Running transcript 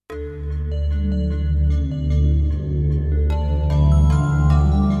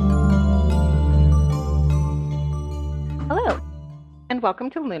and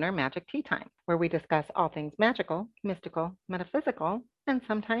welcome to Lunar Magic Tea Time, where we discuss all things magical, mystical, metaphysical, and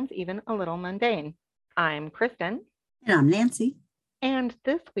sometimes even a little mundane. I'm Kristen, And I'm Nancy. and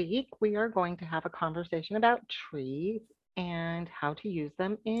this week we are going to have a conversation about trees and how to use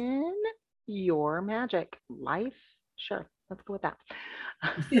them in your magic life. Sure, let's go with that.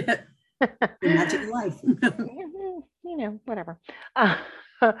 The magic of life. Whatever. Uh,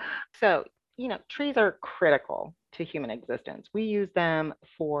 so, trees are critical to human existence. We use them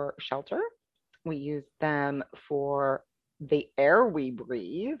for shelter, we use them for the air we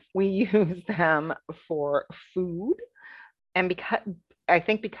breathe, we use them for food. And I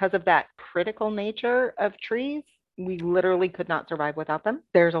think because of that critical nature of trees, we literally could not survive without them.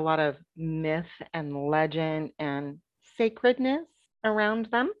 There's a lot of myth and legend and sacredness around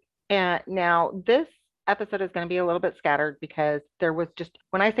them. And now this episode is going to be a little bit scattered because there was just,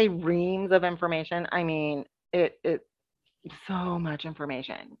 when I say reams of information, I mean it so much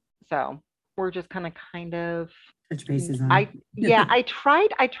information. So we're just going to kind of Touch bases on. I yeah, I tried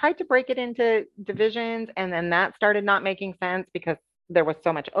to break it into divisions, and then that started not making sense because there was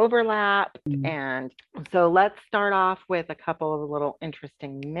so much overlap. And so let's start off with a couple of little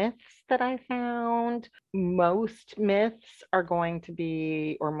interesting myths that I found. Most myths are going to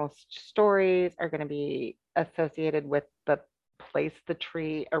be, or most stories are going to be associated with the place the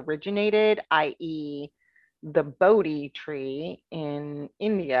tree originated, i.e., the Bodhi tree in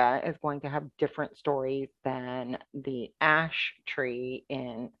India is going to have different stories than the ash tree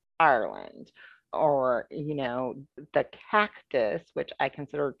in Ireland. Or, the cactus, which I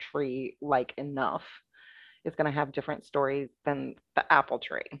consider tree like enough, is going to have different stories than the apple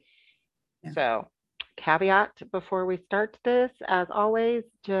tree. Yeah. So, caveat before we start this, as always,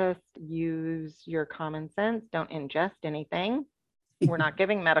 just use your common sense. Don't ingest anything. We're not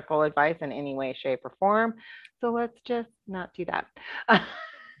giving medical advice in any way, shape, or form. So let's just not do that.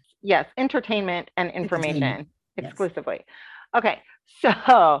 Yes, entertainment and information exclusively. Yes. Okay,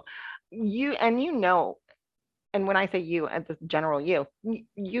 so and when I say you, as a general you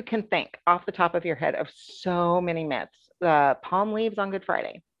can think off the top of your head of so many myths. Palm leaves on Good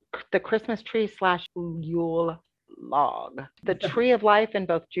Friday, the Christmas tree / Yule log, the tree of life in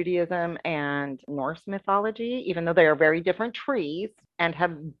both Judaism and Norse mythology, even though they are very different trees and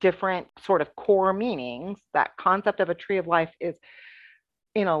have different sort of core meanings. That concept of a tree of life is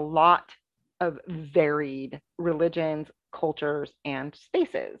in a lot of varied religions, cultures, and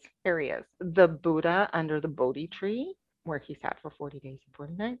spaces, areas. The Buddha under the Bodhi tree, where he sat for 40 days and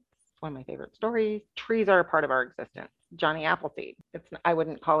 40 nights. It's one of my favorite stories. Trees are a part of our existence. Johnny Appleseed. I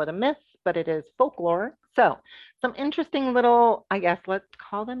wouldn't call it a myth, but it is folklore. So some interesting little, I guess, let's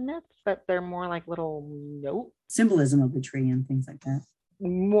call them myths, but they're more like little notes. Symbolism of the tree and things like that.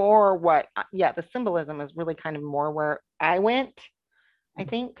 The symbolism is really kind of more where I went, I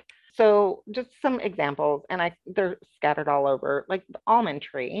think. So just some examples, and they're scattered all over. Like the almond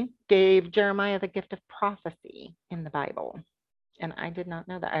tree gave Jeremiah the gift of prophecy in the Bible. And I did not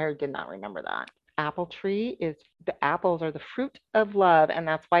know that. I did not remember that. Apple tree the apples are the fruit of love, and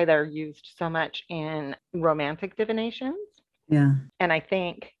that's why they're used so much in romantic divinations. Yeah. And I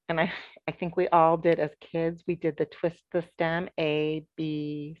think we all did as kids, we did the twist the stem, A,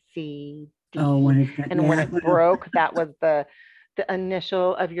 B, C, D. Oh, when it broke, that was the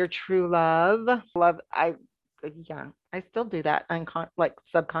initial of your true love. I still do that like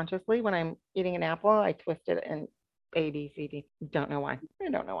subconsciously when I'm eating an apple, I twist it and A, B, C, D. I don't know why.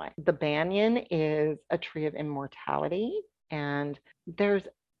 The banyan is a tree of immortality, and there's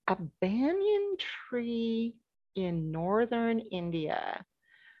a banyan tree in northern India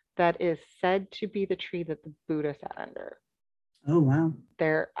that is said to be the tree that the Buddha sat under. Oh, wow.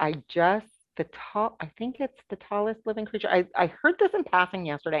 I think it's the tallest living creature. I heard this in passing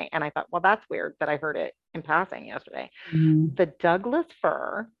yesterday, and I thought, well, that's weird that I heard it in passing yesterday. The Douglas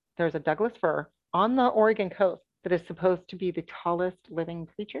fir, there's a Douglas fir on the Oregon coast that is supposed to be the tallest living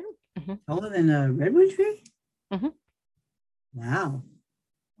creature. Mm-hmm. Taller than a redwood tree? Mm-hmm. Wow.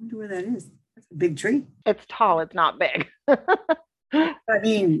 I wonder where that is. That's a big tree. It's tall. It's not big. I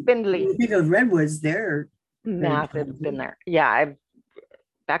mean, spindly. When you think of redwoods, they're massive. Been there. Yeah,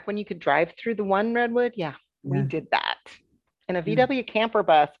 back when you could drive through the one redwood, we did that in a VW camper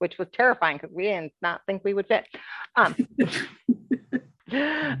bus, which was terrifying because we did not think we would fit.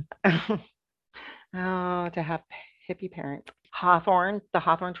 To have hippie parents. Hawthorn, the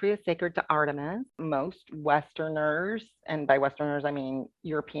hawthorn tree is sacred to Artemis. Most Westerners, and by Westerners I mean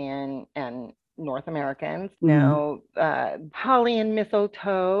European and North Americans, know holly and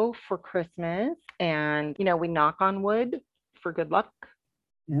mistletoe for Christmas, and we knock on wood for good luck.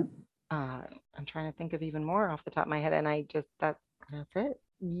 Yeah. I'm trying to think of even more off the top of my head, and That's it.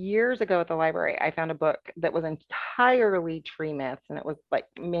 Years ago at the library, I found a book that was entirely tree myths, and it was like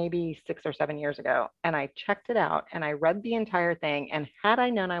maybe 6 or 7 years ago. And I checked it out and I read the entire thing. And had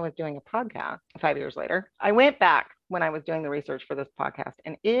I known I was doing a podcast 5 years later, I went back when I was doing the research for this podcast,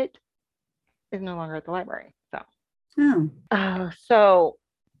 and it is no longer at the library. So,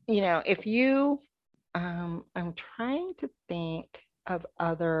 if you, I'm trying to think of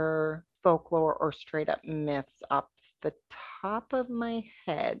other folklore or straight up myths off the top of my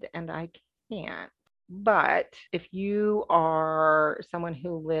head, and I can't. But if you are someone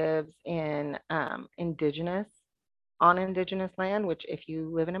who lives in on indigenous land, which if you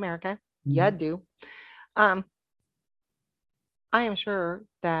live in America, you do, um, I am sure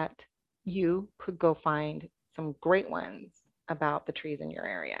that you could go find some great ones about the trees in your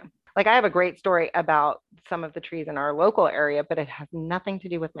area. Like I have a great story about some of the trees in our local area, but it has nothing to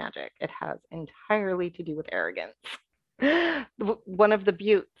do with magic. It has entirely to do with arrogance. One of the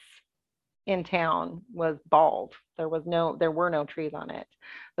buttes in town was bald. There were no trees on it,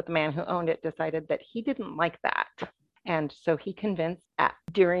 but the man who owned it decided that he didn't like that. And so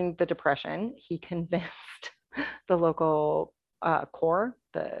during the Depression, he convinced the local Corps,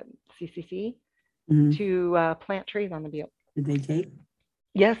 the CCC, to plant trees on the butte. Did they take?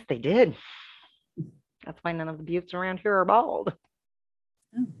 Yes, they did. That's why none of the buttes around here are bald.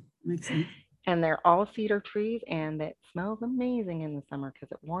 Oh, makes sense. And they're all cedar trees, and it smells amazing in the summer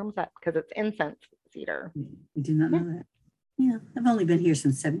because it warms up, because it's incense cedar. I did not know that. Yeah, I've only been here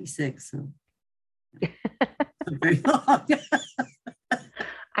since '76, so not very long.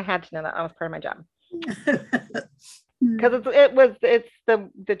 I had to know that. That was part of my job. Because it's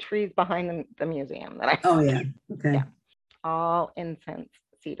the trees behind the museum that I. Oh yeah. Okay. Yeah. All incense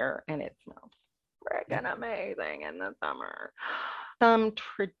cedar, and it smells freaking amazing in the summer. Some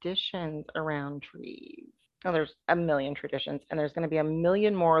traditions around trees. Oh, there's a million traditions, and there's going to be a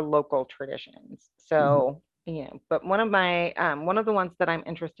million more local traditions. So, but one of the ones that I'm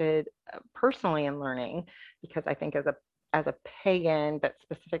interested personally in learning, because I think as a pagan, but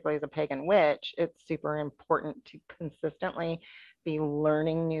specifically as a pagan witch, it's super important to consistently be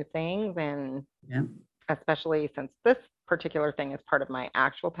learning new things, and especially since this particular thing is part of my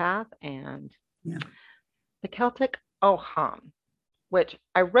actual path, and the Celtic Oham, which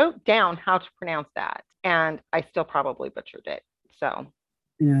I wrote down how to pronounce that, and I still probably butchered it. So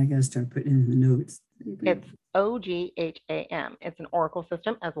I got to start putting in the notes. It's OGHAM. It's an oracle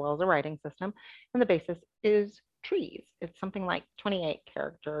system as well as a writing system, and the basis is trees. It's something like 28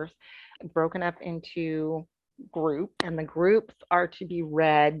 characters broken up into groups, and the groups are to be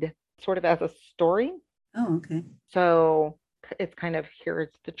read sort of as a story. Oh, okay. So it's kind of, here is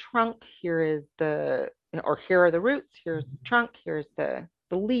the trunk, here are the roots, here's the trunk, here's the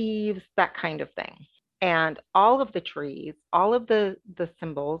leaves, that kind of thing. And all of the trees, all of the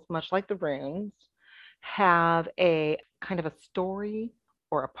symbols, much like the runes, have a kind of a story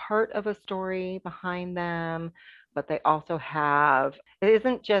or a part of a story behind them, but they also have, it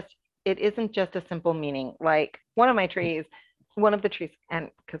isn't just a simple meaning. Like one of the trees, and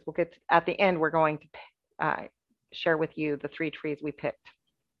because we'll get at the end, we're going to share with you the 3 trees we picked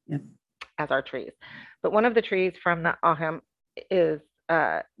as our trees. But one of the trees from the Aham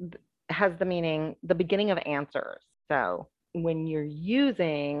has the meaning, the beginning of answers. So when you're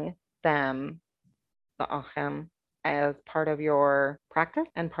using them, the Aham, as part of your practice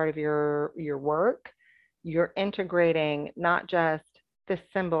and part of your work, you're integrating not just this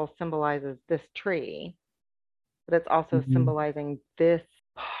symbol symbolizes this tree, but it's also symbolizing this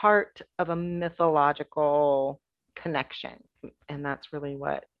part of a mythological connection. And that's really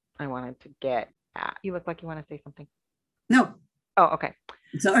what I wanted to get at. You look like you want to say something. No. Oh, okay.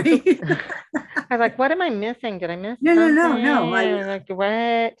 Sorry. I was like, what am I missing? Did I miss something? No. Like,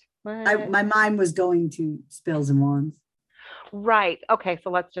 what? My mind was going to spells and wands. Right. Okay. So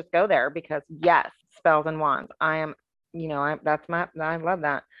let's just go there, because yes, spells and wands. I love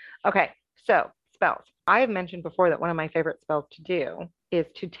that. Okay. So spells. I have mentioned before that one of my favorite spells to do is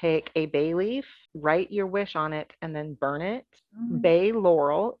to take a bay leaf, write your wish on it, and then burn it. Bay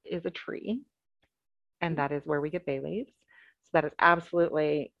laurel is a tree, and that is where we get bay leaves. So that is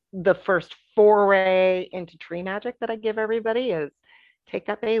absolutely the first foray into tree magic that I give everybody, is take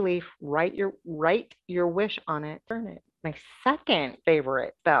that bay leaf, write your wish on it, burn it. My second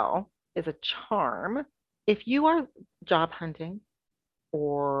favorite spell is a charm. If you are job hunting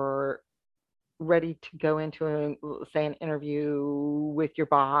or ready to go into say an interview with your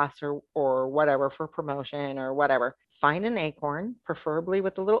boss or whatever for promotion or whatever, find an acorn, preferably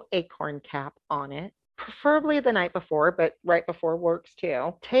with a little acorn cap on it, preferably the night before, but right before works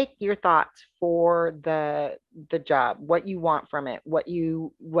too. Take your thoughts for the job, what you want from it, what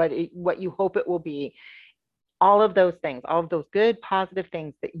you hope it will be, all of those things, all of those good positive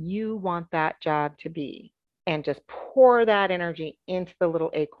things that you want that job to be, and just pour that energy into the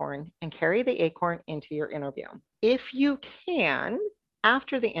little acorn and carry the acorn into your interview. If you can,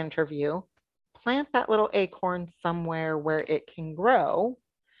 after the interview, plant that little acorn somewhere where it can grow,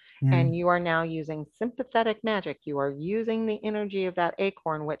 Yeah. and you are now using sympathetic magic. You are using the energy of that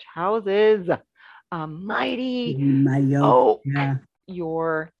acorn, which houses a mighty My yoke. oak. Yeah.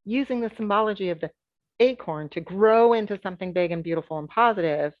 You're using the symbology of the acorn to grow into something big and beautiful and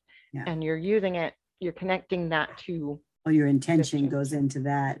positive, Yeah. and you're using it, you're connecting that to Your intention goes into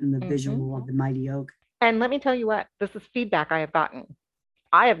that and the visual of the mighty oak. And let me tell you what, this is feedback I have gotten.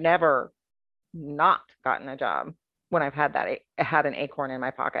 I have never not gotten a job when I've had an acorn in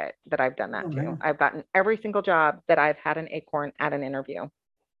my pocket that I've done that to. Wow. I've gotten every single job that I've had an acorn at an interview.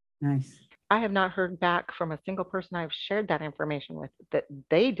 Nice. I have not heard back from a single person I've shared that information with that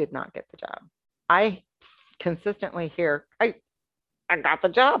they did not get the job. I consistently hear, I got the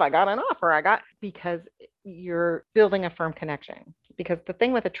job, I got an offer, because you're building a firm connection. Because the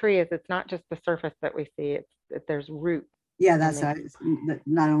thing with a tree is it's not just the surface that we see, there's roots. Yeah, that's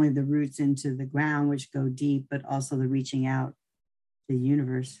not only the roots into the ground, which go deep, but also the reaching out to the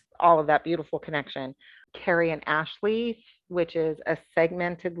universe. All of that beautiful connection. Carry an ash leaf, which is a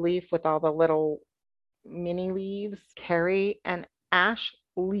segmented leaf with all the little mini leaves. Carry an ash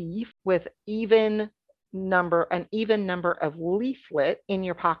leaf with an even number of leaflet in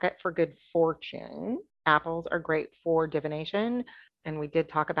your pocket for good fortune. Apples are great for divination, and we did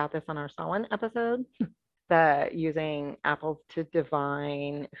talk about this on our Samhain episode. That using apples to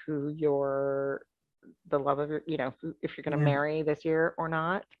divine who the love of your, if you're going to marry this year or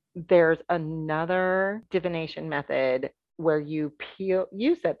not. There's another divination method where you peel.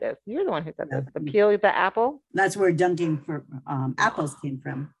 You said this. You're the one who said this. The peel the apple. That's where dunking for apples came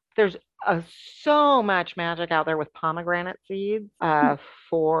from. There's so much magic out there with pomegranate seeds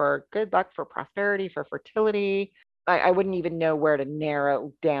for good luck, for prosperity, for fertility. I wouldn't even know where to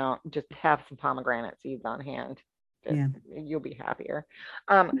narrow down. Just have some pomegranate seeds on hand. You'll be happier.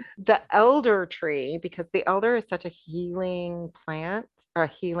 The elder tree, because the elder is such a healing plant, a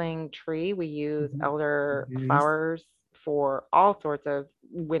healing tree. We use elder flowers for all sorts of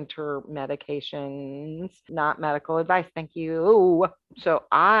winter medications, not medical advice. Thank you. So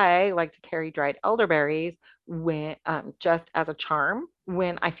I like to carry dried elderberries when just as a charm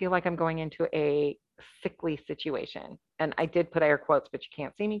when I feel like I'm going into a sickly situation. And I did put air quotes, but you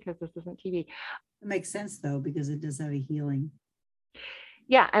can't see me because this isn't TV. It makes sense though, because it does have a healing.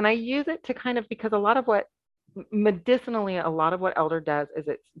 Yeah. And I use it to kind of, because medicinally, a lot of what elder does is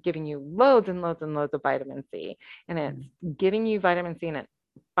it's giving you loads and loads and loads of vitamin C, and it's giving you vitamin C in a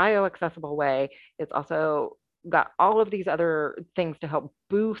bioaccessible way. It's also got all of these other things to help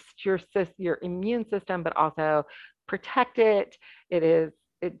boost your immune system, but also protect it. It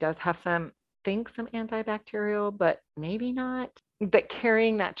does have some antibacterial, but maybe not. But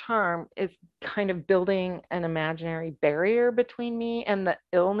carrying that charm is kind of building an imaginary barrier between me and the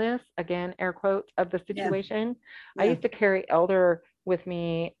illness, again, air quotes, of the situation. I used to carry elder with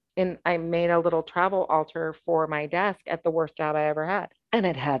me, and I made a little travel altar for my desk at the worst job I ever had. And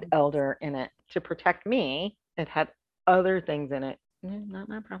it had elder in it to protect me. It had other things in it. Not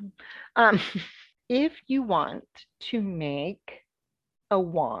my problem. If you want to make a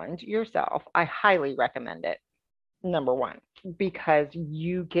wand yourself, I highly recommend it. Number one, because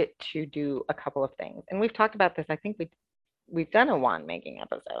you get to do a couple of things. And we've talked about this. I think we've done a wand making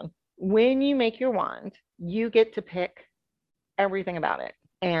episode. When you make your wand, you get to pick everything about it.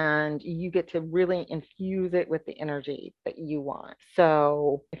 And you get to really infuse it with the energy that you want.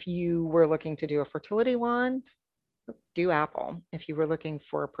 So if you were looking to do a fertility wand, do apple. If you were looking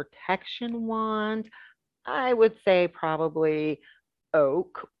for a protection wand, I would say probably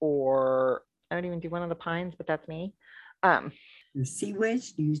oak, or I don't even do one of the pines, but that's me. Sea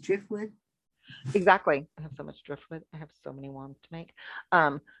wedge, do you use driftwood? Exactly. I have so much driftwood. I have so many wands to make.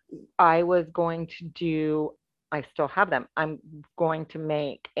 I was going to do, I still have them. I'm going to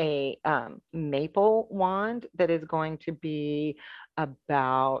make a maple wand that is going to be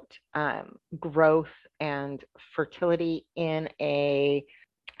about growth and fertility in I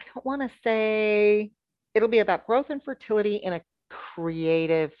don't want to say, it'll be about growth and fertility in a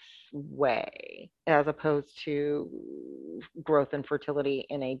creative way, as opposed to growth and fertility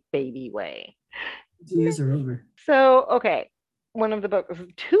in a baby way. Years are over. So, okay.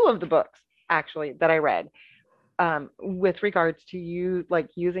 Two of the books actually that I read, with regards to you like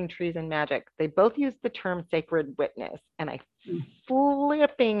using trees in magic, they both use the term sacred witness, and I Mm.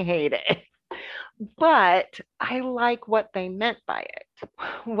 flipping hate it. But I like what they meant by it.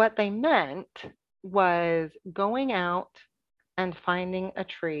 What they meant was going out and finding a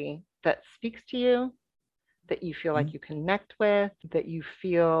tree that speaks to you, that you feel like you connect with, that you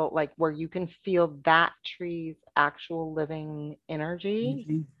feel like where you can feel that tree's actual living energy.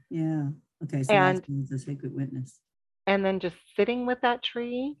 Okay. Yeah. Okay. So that's And the sacred witness. and then just sitting with that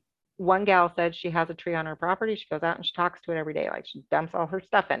tree. One gal said she has a tree on her property. She goes out and she talks to it every day, like she dumps all her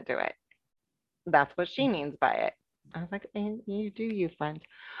stuff into it. That's what she means by it. I was like, you do you, friend.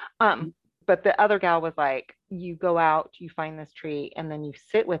 Um, but the other gal was like, you go out, you find this tree, and then you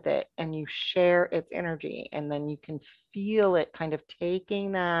sit with it and you share its energy, and then you can feel it kind of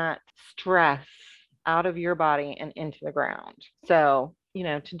taking that stress out of your body and into the ground. So,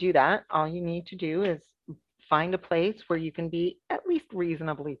 to do that, all you need to do is find a place where you can be at least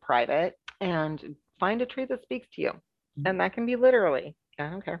reasonably private and find a tree that speaks to you. And that can be literally, I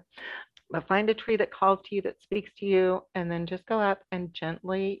don't care, but find a tree that calls to you, that speaks to you, and then just go up and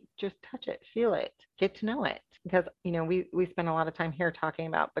gently just touch it, feel it, get to know it. Because, we spend a lot of time here talking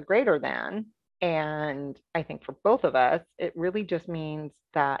about the greater than. And I think for both of us, it really just means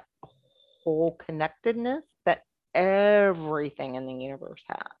that whole connectedness that everything in the universe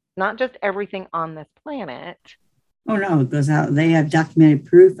has, not just everything on this planet. Oh no, it goes out. They have documented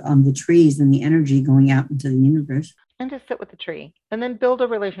proof on the trees and the energy going out into the universe. And just sit with the tree and then build a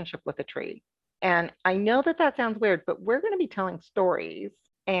relationship with the tree. And I know that sounds weird, but we're going to be telling stories.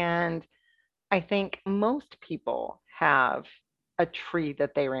 And I think most people have a tree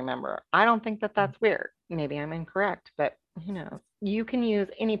that they remember. I don't think that that's weird. Maybe I'm incorrect, but you can use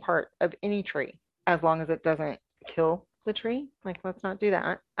any part of any tree as long as it doesn't kill the tree. Like, let's not do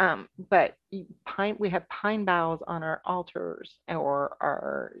that. But we have pine boughs on our altars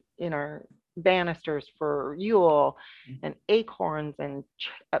or in our banisters for Yule, and acorns and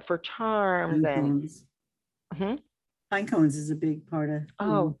for charms. Pine And cones. hmm? Pine cones is a big part of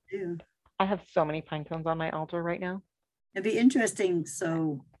Oh, too. I have so many pine cones on my altar right now. It'd be interesting.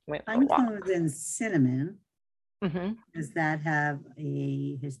 So pine cones and cinnamon, does that have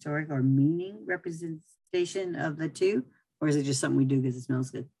a historic or meaning representation of the two? Or is it just something we do because it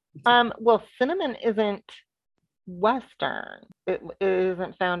smells good? Well, cinnamon isn't Western. It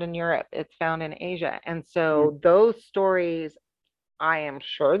isn't found in Europe. It's found in Asia. And so those stories, I am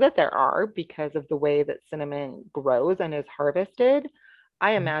sure that there are, because of the way that cinnamon grows and is harvested.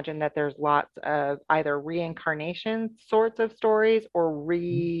 I imagine that there's lots of either reincarnation sorts of stories or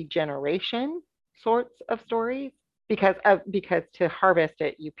regeneration sorts of stories, because to harvest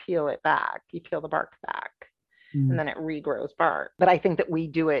it, you peel it back, you peel the bark back, and then it regrows bark. But I think that we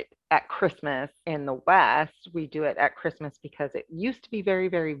do it at Christmas in the West. We do it at Christmas because it used to be very,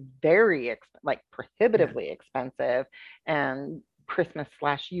 very, very prohibitively expensive, and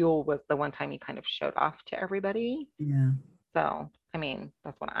Christmas/Yule was the one time you kind of showed off to everybody. Yeah. So, I mean,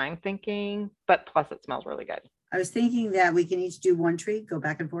 that's what I'm thinking. But plus, it smells really good. I was thinking that we can each do one tree, go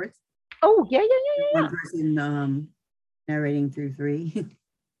back and forth. Oh, yeah. One person narrating through three.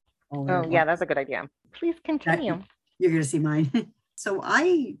 Oh, yeah, that's a good idea. Please continue. You're going to see mine. So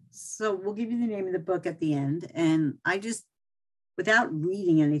we'll give you the name of the book at the end. And I just, without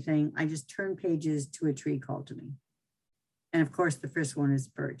reading anything, I just turn pages to a tree called to me. And of course, the first one is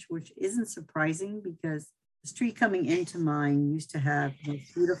birch, which isn't surprising because this tree coming into mine used to have those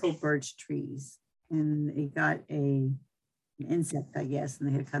beautiful birch trees. And it got an insect, I guess, and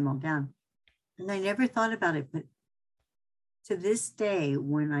they had to cut them all down. And I never thought about it, but to this day,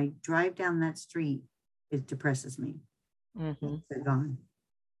 when I drive down that street, it depresses me. They're gone.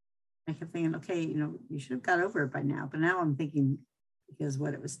 I kept thinking, okay, you should have got over it by now. But now I'm thinking, because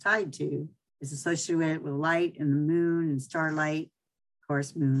what it was tied to is associated with light and the moon and starlight. Of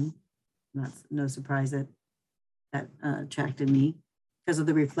course, moon. No surprise that attracted me because of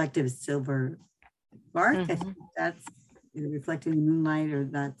the reflective silver bark. I think that's reflecting the moonlight, or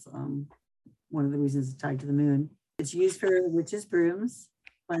that's one of the reasons it's tied to the moon. It's used for witches' brooms,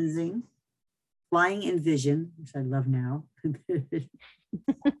 cleansing, flying in vision, which I love now.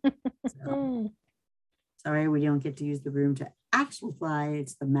 Sorry, we don't get to use the broom to actually fly.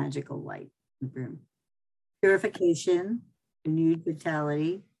 It's the magical light in the broom. Purification, renewed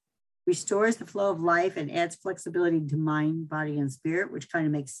vitality, restores the flow of life and adds flexibility to mind, body, and spirit, which kind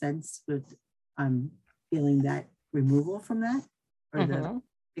of makes sense with feeling that removal from that.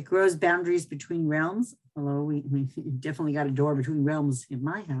 It grows boundaries between realms. Although we definitely got a door between realms in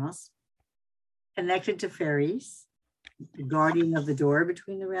my house. Connected to fairies, the guardian of the door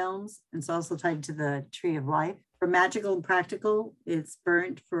between the realms. And it's also tied to the tree of life. For magical and practical, it's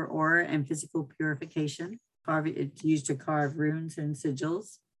burnt for aura and physical purification. It's used to carve runes and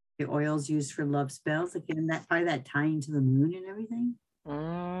sigils. The oil's used for love spells. Again, that probably that tying to the moon and everything.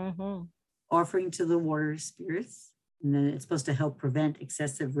 Mm-hmm. Offering to the water spirits. And then it's supposed to help prevent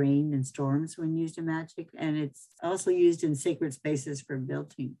excessive rain and storms when used in magic. And it's also used in sacred spaces for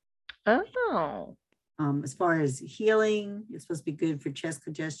building. Oh. As far as healing, it's supposed to be good for chest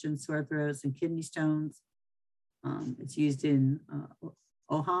congestion, sore throats, and kidney stones. It's used in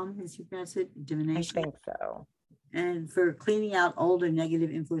Oham, as you pronounce it, divination. I think so. And for cleaning out old or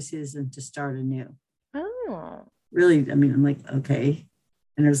negative influences and to start anew. Oh. Really, I mean, I'm like, okay.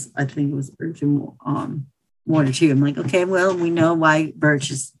 And I think it was birch and water too. I'm like, okay, well, we know why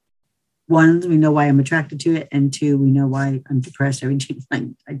birch is, one, we know why I'm attracted to it, and two, we know why I'm depressed every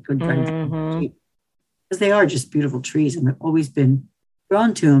time I go try to, because they are just beautiful trees, and I've always been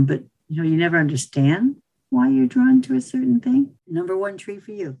drawn to them. But you never understand why you're drawn to a certain thing. Number one tree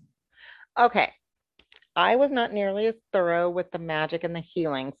for you. Okay. I was not nearly as thorough with the magic and the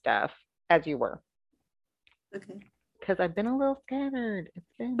healing stuff as you were. Okay. Because I've been a little scattered.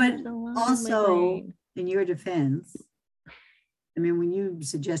 But also, in your defense, I mean, when you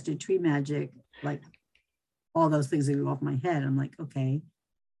suggested tree magic, like all those things that go off my head, I'm like, okay,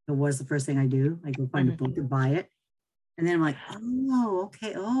 so what's the first thing I do? I go find a book and buy it. And then I'm like, oh,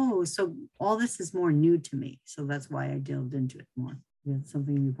 okay. Oh, so all this is more new to me. So that's why I delved into it more. You have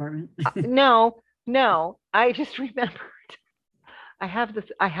something in your apartment? No. I just remembered. I have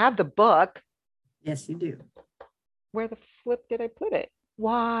the book. Yes, you do. Where the flip did I put it?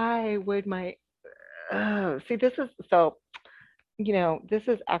 Why would see, this is so, this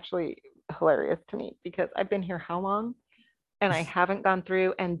is actually hilarious to me because I've been here how long? And I haven't gone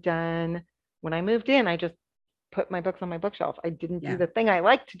through and done, when I moved in, I just put my books on my bookshelf. I didn't do the thing I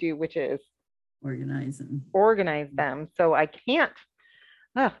like to do, which is organize them. So I can't.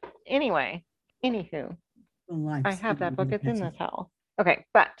 Anyway, anywho, I have that book. It's in this house. Okay,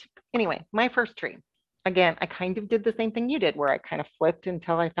 but anyway, my first tree. Again, I kind of did the same thing you did, where I kind of flipped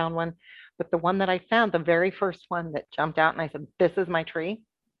until I found one. But the one that I found, the very first one that jumped out, and I said, "This is my tree.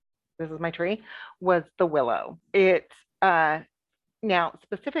 This is my tree," was the willow. It's now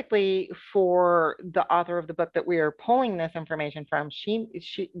specifically for the author of the book that we are pulling this information from.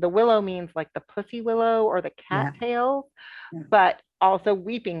 The willow means like the pussy willow or the cattails, but also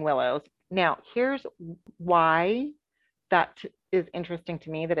weeping willows. Now, here's why that is interesting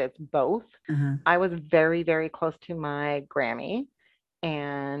to me, that it's both. I was very, very close to my Grammy,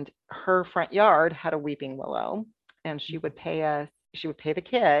 and her front yard had a weeping willow, and she would pay the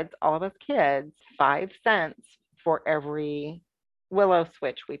kids, all of us kids, 5 cents for every willow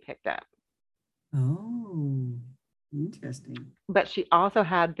switch we picked up. Oh, interesting. But she also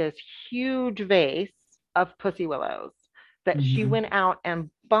had this huge vase of pussy willows that she went out and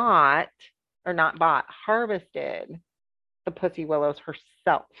harvested the pussy willows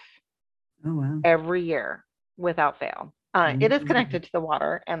herself. Oh, wow. Every year without fail. It is connected to the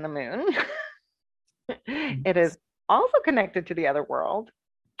water and the moon. It is also connected to the other world.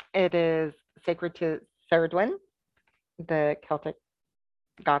 It is sacred to Ceridwen, the Celtic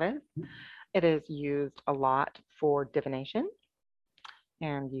goddess. It is used a lot for divination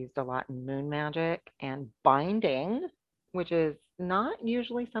and used a lot in moon magic and binding, which is not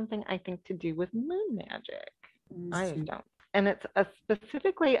usually something I think to do with moon magic. I just don't. And it's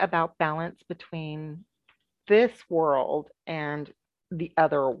specifically about balance between this world and the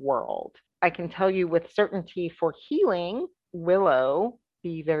other world. I can tell you with certainty, for healing, willow,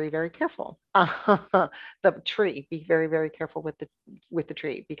 be very, very careful. The tree, be very, very careful with the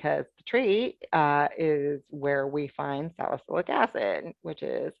tree, because the tree is where we find salicylic acid, which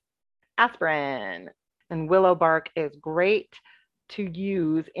is aspirin. And willow bark is great to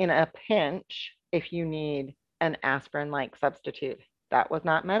use in a pinch if you need an aspirin-like substitute. That was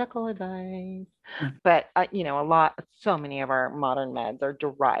not medical advice, but so many of our modern meds are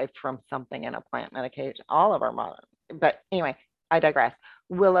derived from something in a plant medication. All of our modern, but anyway, I digress.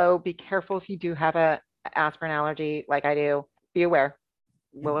 Willow, be careful if you do have a aspirin allergy, like I do. Be aware.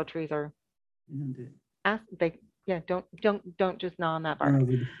 Willow trees are. Don't just gnaw on that bark.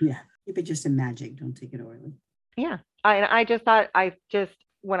 Keep it just in magic. Don't take it orally. Yeah, I just thought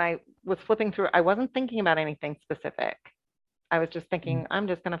when I was flipping through, I wasn't thinking about anything specific. I was just thinking, I'm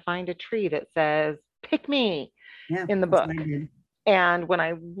just going to find a tree that says, pick me in the book. And when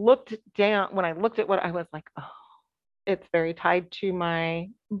I looked at what I was like, oh, it's very tied to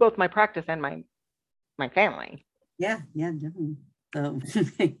both my practice and my family. Yeah, definitely. So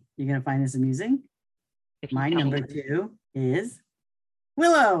you're going to find this amusing? My number 2 is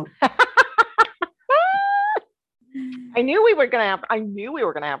willow. I knew we were gonna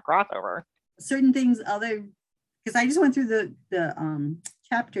have crossover. Certain things, because I just went through the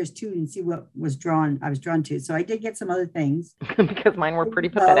chapters too and see what I was drawn to. So I did get some other things. Because mine were pretty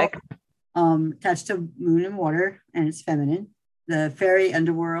pathetic. Attached to moon and water, and it's feminine. The fairy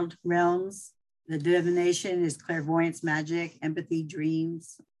underworld realms. The divination is clairvoyance, magic, empathy,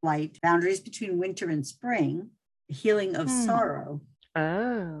 dreams, flight, boundaries between winter and spring, healing of sorrow.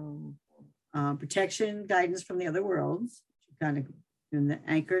 Oh. Protection, guidance from the other worlds. Kind of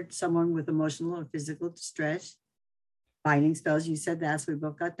anchored someone with emotional or physical distress. Binding spells, you said that, so we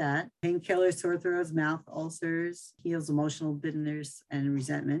both got that. Painkillers, sore throats, mouth ulcers, heals emotional bitterness and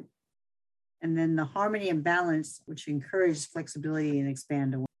resentment. And then the harmony and balance, which encourages flexibility and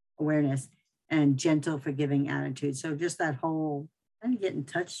expand awareness and gentle, forgiving attitude. So just that whole kind of get in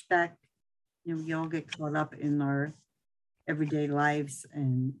touch back. We all get caught up in our everyday lives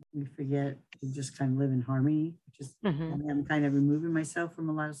and we forget to just kind of live in harmony, which is I'm kind of removing myself from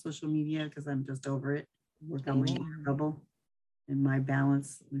a lot of social media because I'm just over it. Work on my trouble and my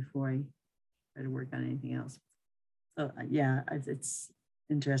balance before I try to work on anything else. So yeah, it's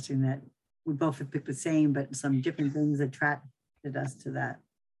interesting that we both have picked the same, but some different things attracted us to that.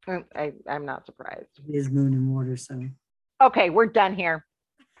 I'm not surprised. It is moon and water, so. Okay, we're done here.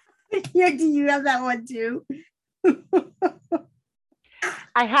 Yeah, do you have that one too?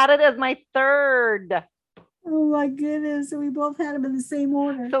 I had it as my third. Oh my goodness. So we both had them in the same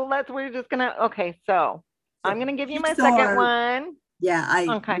order. So I'm gonna give you my second one.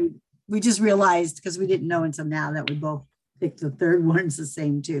 Yeah, we just realized because we didn't know until now that we both picked the third one's the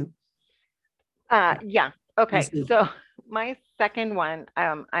same too. Yeah. Okay. So my second one,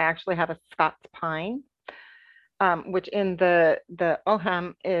 I actually have a Scots pine, which in the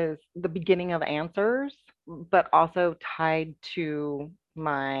Ogham is the beginning of answers, but also tied to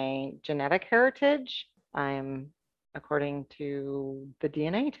my genetic heritage. I'm, according to the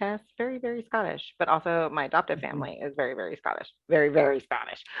DNA test, very, very Scottish, but also my adoptive family is very, very Scottish, very, very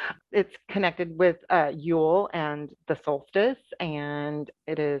Scottish. It's connected with Yule and the solstice, and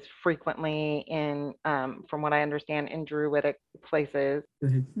it is frequently in, from what I understand, in Druidic places.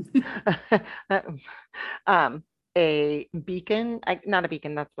 A beacon, not a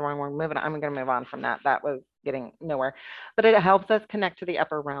beacon, that's the wrong word. I'm going to move on from that. That was getting nowhere, but it helps us connect to the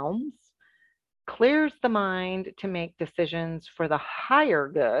upper realms, clears the mind to make decisions for the higher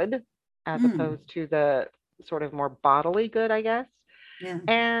good as opposed to the sort of more bodily good, I guess. Yeah.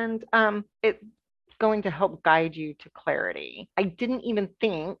 And it's going to help guide you to clarity. I didn't even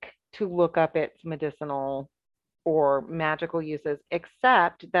think to look up its medicinal or magical uses,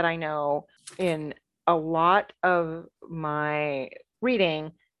 except that I know in a lot of my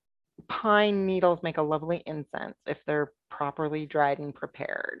reading, pine needles make a lovely incense if they're properly dried and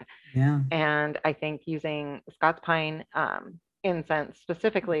prepared. Yeah. And I think using Scots pine incense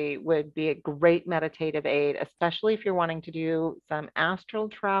specifically would be a great meditative aid, especially if you're wanting to do some astral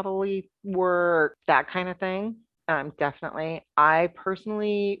travel-y work, that kind of thing. Definitely. I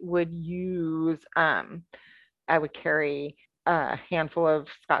personally would use, I would carry a handful of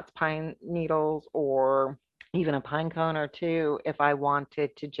Scots pine needles or even a pine cone or two if I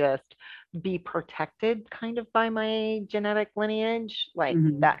wanted to just be protected kind of by my genetic lineage, like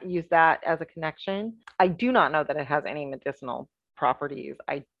that, use that as a connection. I do not know that it has any medicinal properties.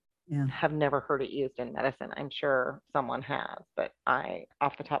 I have never heard it used in medicine. I'm sure someone has, but I,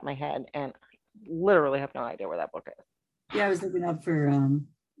 off the top of my head, and literally have no idea where that book is. Yeah, I was looking up for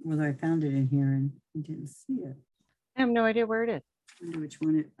whether I found it in here and didn't see it. I have no idea where it is. I wonder which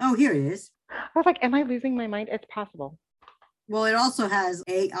one oh, here it is. I was like, am I losing my mind? It's possible. Well, it also has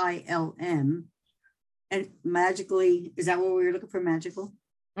AILM and magically, is that what we were looking for, magical?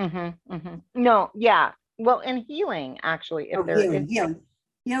 No, yeah. Well, and healing, actually.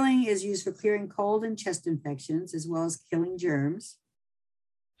 Healing is used for clearing cold and chest infections, as well as killing germs.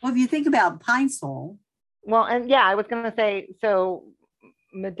 Well, if you think about pine sol. Well, and yeah, I was going to say, so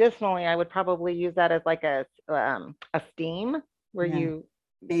medicinally, I would probably use that as like a steam where you...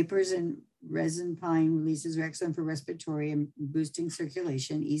 Vapors and resin pine releases are excellent for respiratory and boosting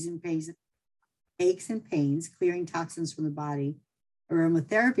circulation, easing pains, aches and pains, clearing toxins from the body.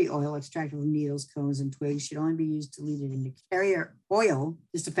 Aromatherapy oil extracted from needles, cones, and twigs should only be used to lead it into carrier oil,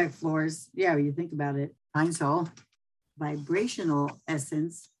 disinfect floors. Yeah, when you think about it, pine sol. Vibrational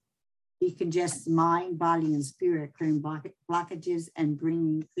essence decongests mind, body, and spirit, clearing blockages and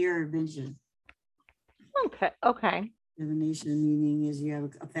bringing clearer vision. Okay. Divination meaning is you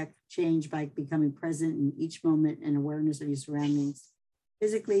have affect change by becoming present in each moment and awareness of your surroundings,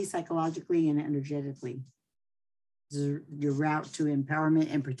 physically, psychologically, and energetically. This is your route to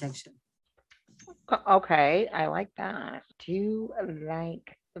empowerment and protection. Okay, I like that. Do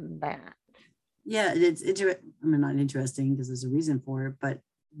like that. Yeah, I mean, not interesting because there's a reason for it, but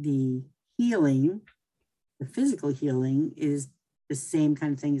the healing, the physical healing is the same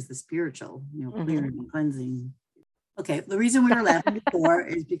kind of thing as the spiritual, Mhm. clearing and cleansing. Okay, the reason we were laughing before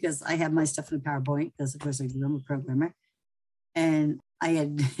is because I have my stuff in a PowerPoint, because of course I'm a programmer, and I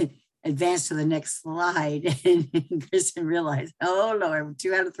had advanced to the next slide, and Kristen realized, oh Lord,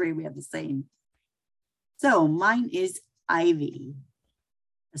 2 out of 3, we have the same. So mine is Ivy,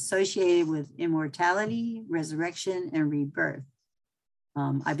 associated with immortality, resurrection, and rebirth.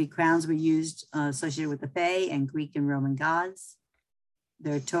 Ivy crowns were used associated with the Fae and Greek and Roman gods.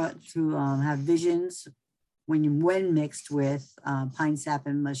 They're taught to have visions when mixed with pine sap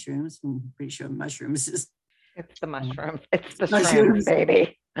and mushrooms. I'm pretty sure mushrooms is It's the mushrooms. It's the shrooms, mushrooms.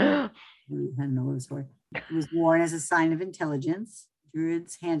 baby. I don't know what it was for. It was worn as a sign of intelligence.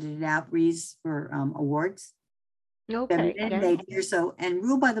 Druids handed it out wreaths for awards. Okay, Feminine yeah. nature, so, and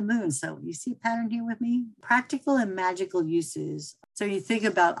ruled by the moon. So you see a pattern here with me? Practical and magical uses. So you think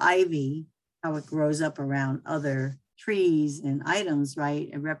about ivy, how it grows up around other trees and items, right?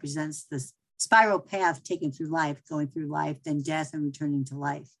 It represents this spiral path taken through life, going through life, then death and returning to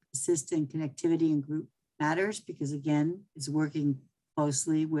life. Assist in connectivity and group matters because again, it's working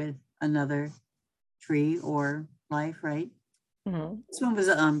closely with another tree or life, right? Mhm. This one was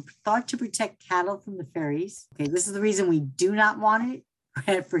thought to protect cattle from the fairies. Okay, this is the reason we do not want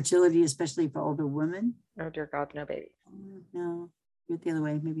it. Fertility, especially for older women. Oh dear God, no baby. No, do it the other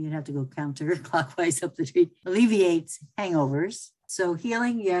way. Maybe you'd have to go counterclockwise up the tree. Alleviates hangovers. So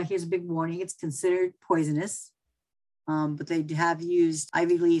healing, yeah, here's a big warning. It's considered poisonous, but they have used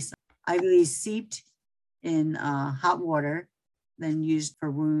ivy leaves seeped in hot water, then used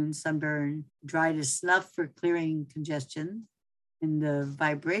for wounds, sunburn, dried as snuff for clearing congestion. And the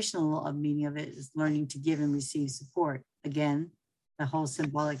vibrational meaning of it is learning to give and receive support. Again, the whole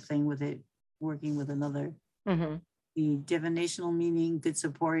symbolic thing with it working with another. Mhm. The divinational meaning, good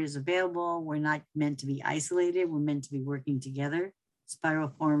support is available. We're not meant to be isolated. We're meant to be working together. Spiral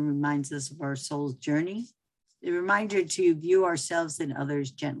form reminds us of our soul's journey. A reminder to view ourselves and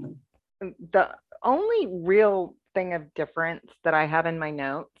others gently. The only real thing of difference that I have in my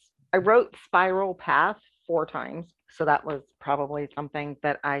notes, I wrote spiral path 4 times. So that was probably something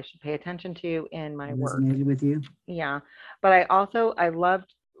that I should pay attention to in my work. Resonated with you? Yeah. But I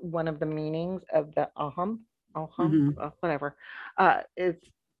loved one of the meanings of the Mhm. whatever, is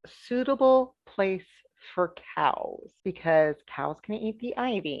suitable place for cows because cows can eat the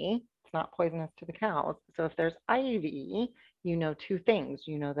ivy. It's not poisonous to the cows. So if there's ivy, you know 2 things.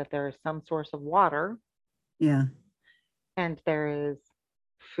 You know that there is some source of water Yeah. and there is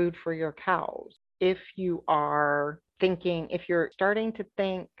food for your cows. If you're starting to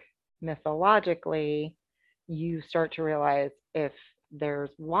think mythologically, you start to realize if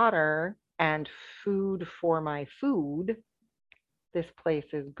there's water and food for my food, this place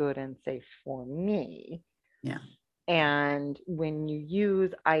is good and safe for me. Yeah. And when you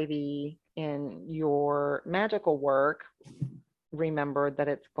use ivy in your magical work, remember that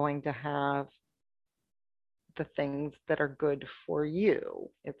it's going to have the things that are good for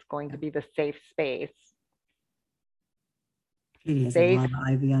you. It's going to be the safe space. Katie has a Safe. lot of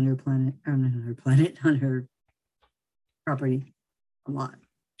ivy on her planet, on her property. A lot.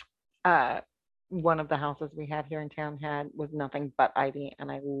 Uh, one of the houses we had here in town was nothing but ivy,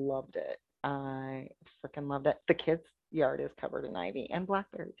 and I loved it. I freaking loved it. The kids' yard is covered in ivy and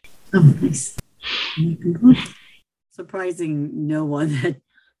blackberries. Oh, nice. Surprising no one that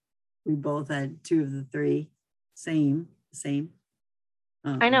we both had 2 of the 3 same.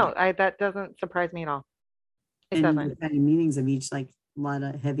 I know. That doesn't surprise me at all. It And doesn't. the kind of meanings of each, like a lot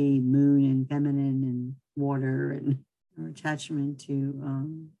of heavy moon and feminine and water and our attachment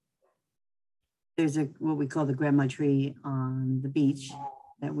to there's what we call the grandma tree on the beach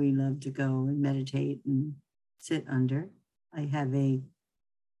that we love to go and meditate and sit under. I have a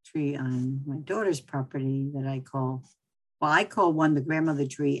tree on my daughter's property that I call one the grandmother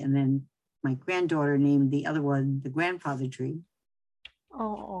tree, and then my granddaughter named the other one the grandfather tree.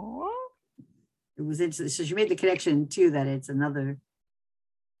 Oh. It was interesting. So she made the connection too that it's another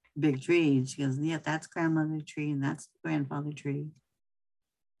big tree. And she goes, yeah, that's grandmother tree and that's grandfather tree.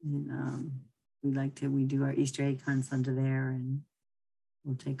 And we do our Easter egg hunts under there and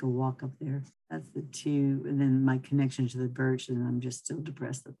we'll take a walk up there. That's the 2. And then my connection to the birch, and I'm just still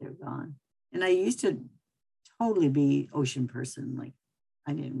depressed that they're gone. And I used to totally be ocean person. Like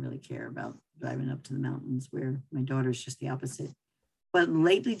I didn't really care about driving up to the mountains, where my daughter's just the opposite. But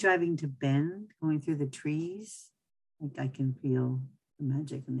lately driving to Bend, going through the trees, like I can feel the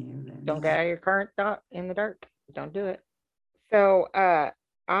magic in the air there. Don't Yeah. get out of your car in the dark. Don't do it. So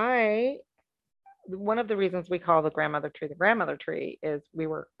I one of the reasons we call the grandmother tree is we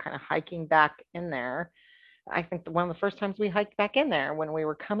were kind of hiking back in there. I think one of the first times we hiked back in there, when we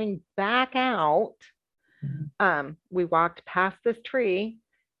were coming back out, we walked past this tree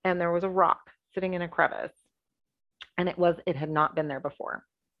and there was a rock sitting in a crevice, and it had not been there before,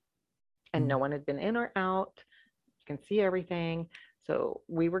 and no one had been in or out. You can see everything. So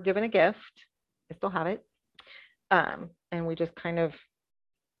we were given a gift. I still have it. And we just kind of,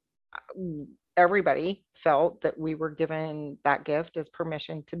 everybody felt that we were given that gift as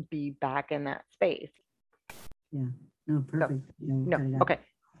permission to be back in that space. Yeah. No, perfect. Yeah, we'll cut it No, out. okay.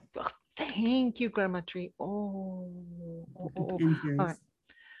 Oh, thank you, Grandma Tree. Oh, I'm curious.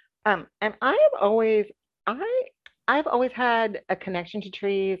 and I've always had a connection to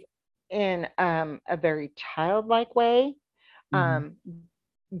trees in a very childlike way. Mhm.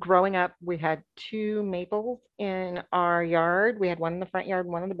 Growing up, we had two maples in our yard. We had one in the front yard,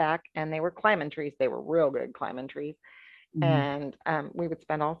 one in the back, and they were climbing trees. They were real good climbing trees. Mhm. And we would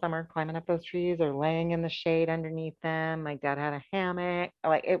spend all summer climbing up those trees or laying in the shade underneath them. My dad had a hammock.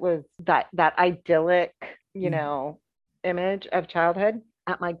 Like, it was that idyllic, Yeah. image of childhood.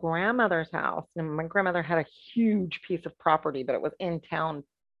 At my grandmother's house, and my grandmother had a huge piece of property, but it was in town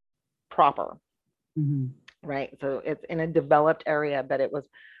proper, Mhm. right? So it's in a developed area, but it was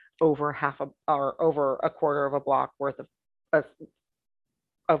over over a quarter of a block worth of,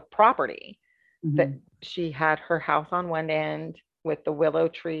 of property that Mhm. she had her house on one end with the willow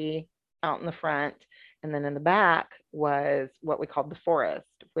tree out in the front. And then in the back was what we called the forest,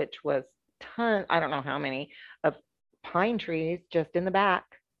 which was I don't know how many of pine trees just in the back,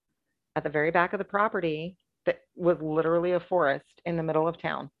 at the very back of the property, that was literally a forest in the middle of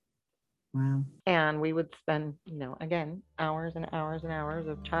town. Wow. And we would spend, again, hours and hours and hours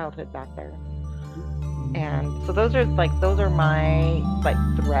of childhood back there. And so those are my like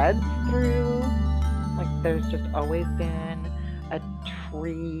threads through. Like, there's just always been a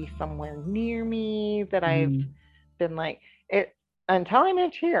tree somewhere near me that I've Mhm. been like it until I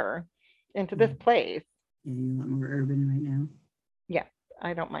moved here into this Yeah. place. Yeah, you're a lot more urban right now. Yeah,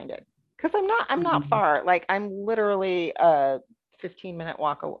 I don't mind it because I'm not Mhm. far. Like, I'm literally a 15-minute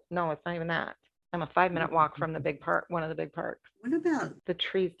walk. No, it's not even that. I'm a 5-minute walk from the big park, one of the big parks. What about The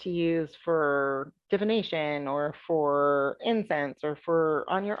trees to use for divination or for incense or for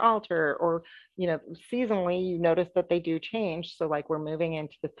on your altar, or seasonally, you notice that they do change. So, like, we're moving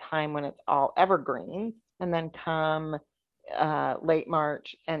into the time when it's all evergreen, and then come late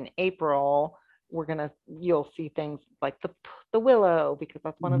March and April, you'll see things like the willow, because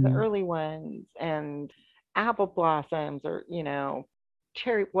that's one of the Mhm. early ones, and apple blossoms, or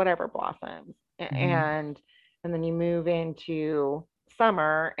cherry whatever blossoms. Mhm. And then you move into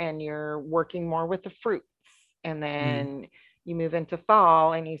summer and you're working more with the fruits, and Yeah. then you move into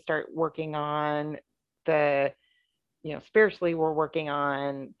fall and you start working on the spiritually, we're working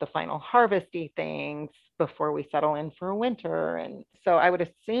on the final harvesty things before we settle in for winter. And so I would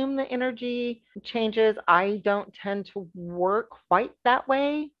assume the energy changes. I don't tend to work quite that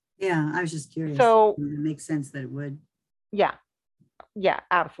way. Yeah, I was just curious. So It makes sense that it would. yeah, yeah,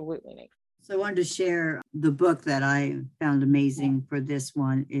 absolutely makes. So I wanted to share the book that I found amazing for this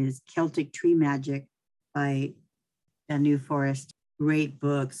one is Celtic Tree Magic by New Forest. Great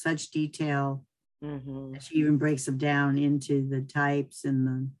book, such detail. Mm-hmm. She even breaks them down into the types and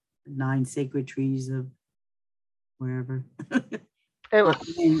the 9 sacred trees of wherever. It And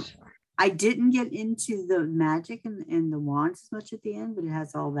was. I didn't get into the magic and the wands as much at the end, but it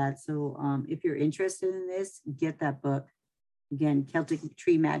has all that. So if you're interested in this, get that book. Again, Celtic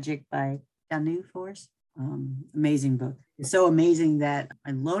Tree Magic by New Forest. Amazing book. It's so amazing that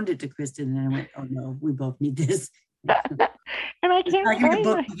I loaned it to Kristen and I went, oh no, we both need this. And I It's can't not like a find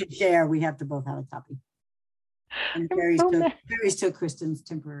book my. we can share. We have to both have a copy. And I'm so mad. Carrie's took Kristen's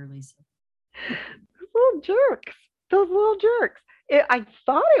temporarily. So. Little jerks. Those little jerks. I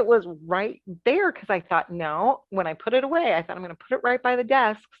thought it was right there because I thought, no, when I put it away, I thought I'm going to put it right by the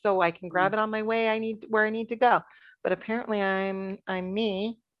desk so I can grab it on my way where I need to go. But apparently I'm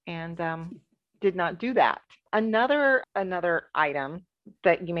me, and did not do that. Another item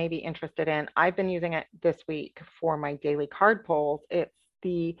that you may be interested in. I've been using it this week for my daily card pulls. It's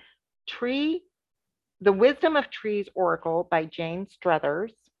the tree, the Wisdom of Trees Oracle by Jane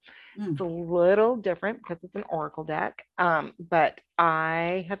Struthers. It's a little different because it's an oracle deck, but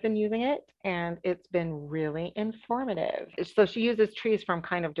I have been using it and it's been really informative. So she uses trees from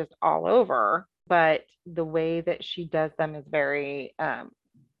kind of just all over, but the way that she does them is very,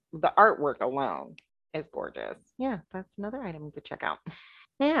 the artwork alone is gorgeous. Yeah, that's another item to check out.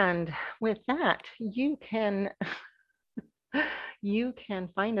 And with that, you can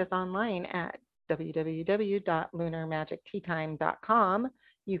find us online at www.lunarmagicteatime.com.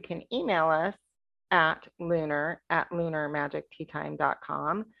 You can email us at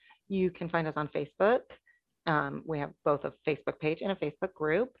lunarmagicteatime.com. You can find us on Facebook. We have both a Facebook page and a Facebook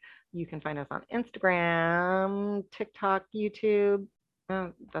group. You can find us on Instagram, TikTok, YouTube.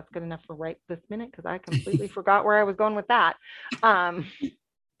 Oh, that's good enough for right this minute because I completely forgot where I was going with that.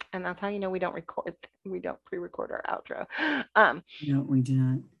 And that's how you know we don't pre-record our outro. No, we do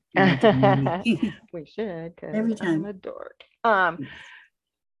not. We should, because Every time. I'm a dork. Yes.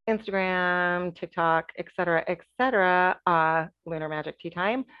 Instagram, TikTok, etc., Lunar Magic Tea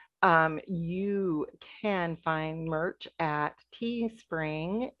Time. You can find merch at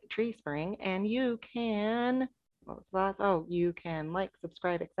Teespring, and you can, what was the last? Oh, you can like,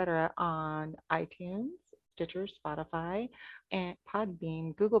 subscribe, etc. on iTunes, Stitcher, Spotify, and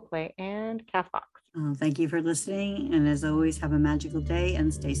Podbean, Google Play, and Castbox. Thank you for listening. And as always, have a magical day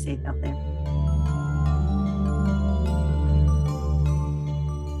and stay safe out there.